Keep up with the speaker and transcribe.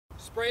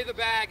spray the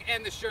bag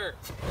and the shirt.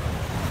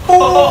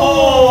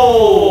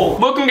 Oh!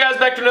 Welcome guys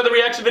back to another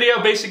reaction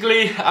video.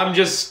 Basically, I'm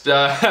just,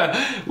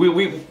 I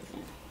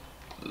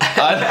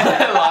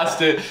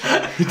lost it.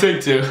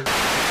 Take two.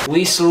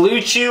 We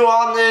salute you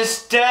on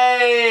this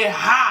day.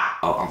 Ha!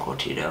 Oh, Uncle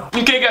Tito.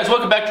 Okay guys,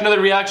 welcome back to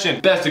another reaction.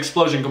 Best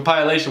explosion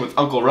compilation with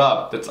Uncle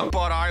Rob. That's Uncle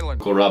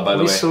Rob, by the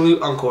way. We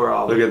salute Uncle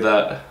Rob. Look at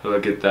that.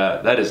 Look at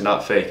that. That is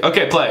not fake.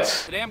 Okay, play.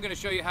 Today I'm going to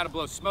show you how to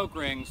blow smoke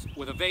rings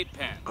with a vape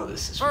pen. Oh,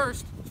 this is...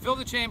 First, fill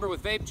the chamber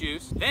with vape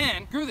juice,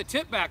 then screw the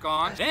tip back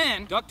on,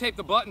 then duct tape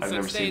the button so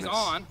it stays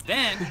on,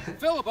 then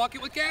fill a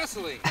bucket with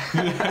gasoline.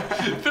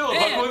 Fill a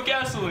bucket with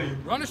gasoline.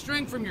 Run a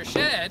string from your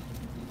shed.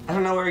 I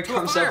don't know where he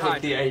comes up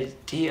with the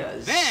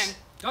ideas. Then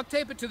duct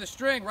tape it to the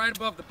string right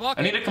above the bucket.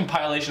 I need a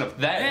compilation of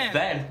then.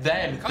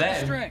 Cut the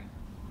string.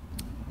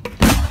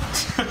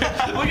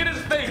 Look at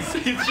his face.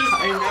 He's just.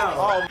 I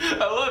know.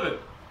 I love it.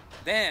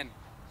 Then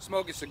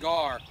smoke a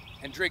cigar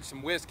and drink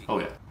some whiskey. Oh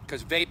yeah.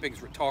 Because vaping's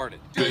retarded.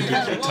 Vaping's You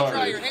gotta blow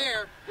dry retarded. your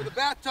hair with a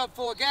bathtub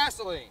full of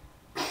gasoline.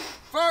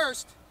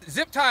 First,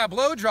 zip tie a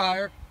blow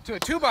dryer to a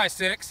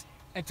 2x6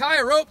 and tie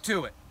a rope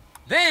to it.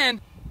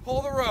 Then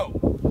pull the rope.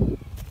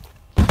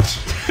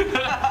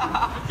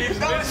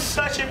 That was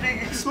such a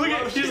big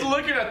explosion. He's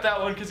looking at that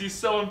one because he's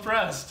so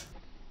impressed.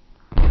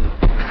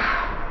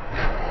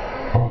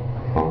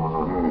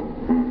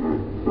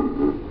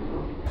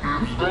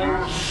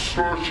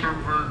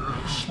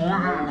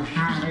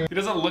 He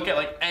doesn't look at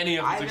like any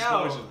of his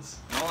explosions.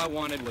 All I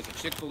wanted was a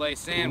Chick-fil-A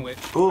sandwich.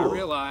 Ooh. I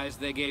realized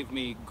they gave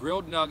me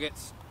grilled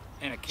nuggets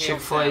and a kale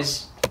Chick-fil-A's.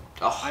 salad.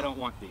 Oh, I don't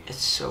want these. it's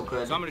so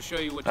good. So I'm going to show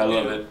you what to I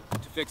love do it.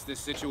 to fix this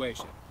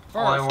situation.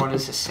 All I First, want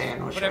is a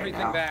sandwich put right everything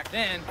now. back.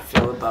 Then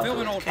Fill a bucket fill an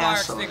with old fire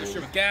gasoline.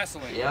 extinguisher with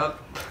gasoline. Yep.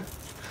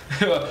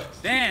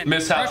 Then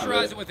Mishap of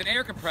pressurize it. it with an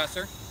air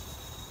compressor.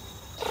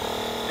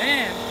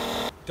 Then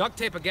duct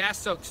tape a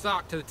gas-soaked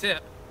sock to the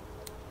tip.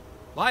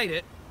 Light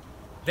it.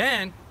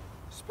 Then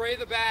spray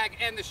the bag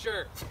and the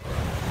shirt.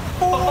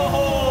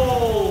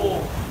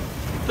 Oh,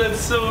 that's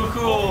so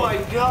cool. Oh my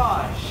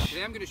gosh.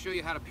 Today I'm going to show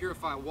you how to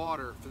purify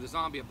water for the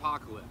zombie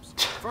apocalypse.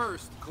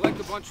 First, collect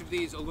a bunch of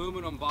these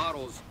aluminum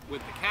bottles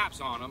with the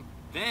caps on them.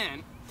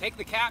 Then take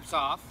the caps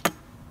off.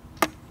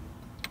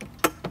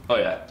 Oh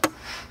yeah.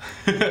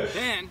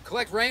 Then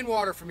collect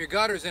rainwater from your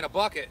gutters in a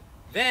bucket.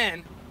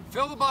 Then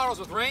fill the bottles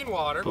with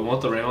rainwater. But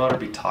won't the rainwater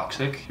be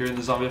toxic here in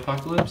the zombie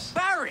apocalypse?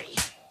 Hurry!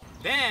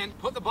 Then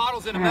put the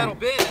bottles in a metal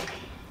bin.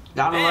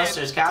 Not Then unless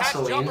there's attach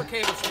gasoline. jumper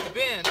cables to the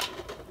bin.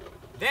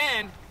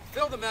 Then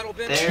fill the metal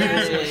bin There with it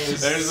gasoline.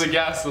 is. There's the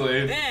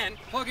gasoline. Then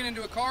plug it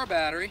into a car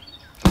battery.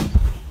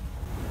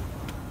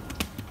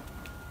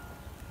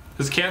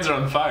 His cans are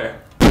on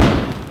fire.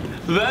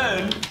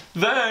 Then,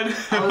 That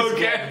was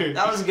okay. good.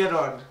 That was a good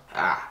one.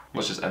 Ah.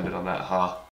 Let's just end it on that, huh?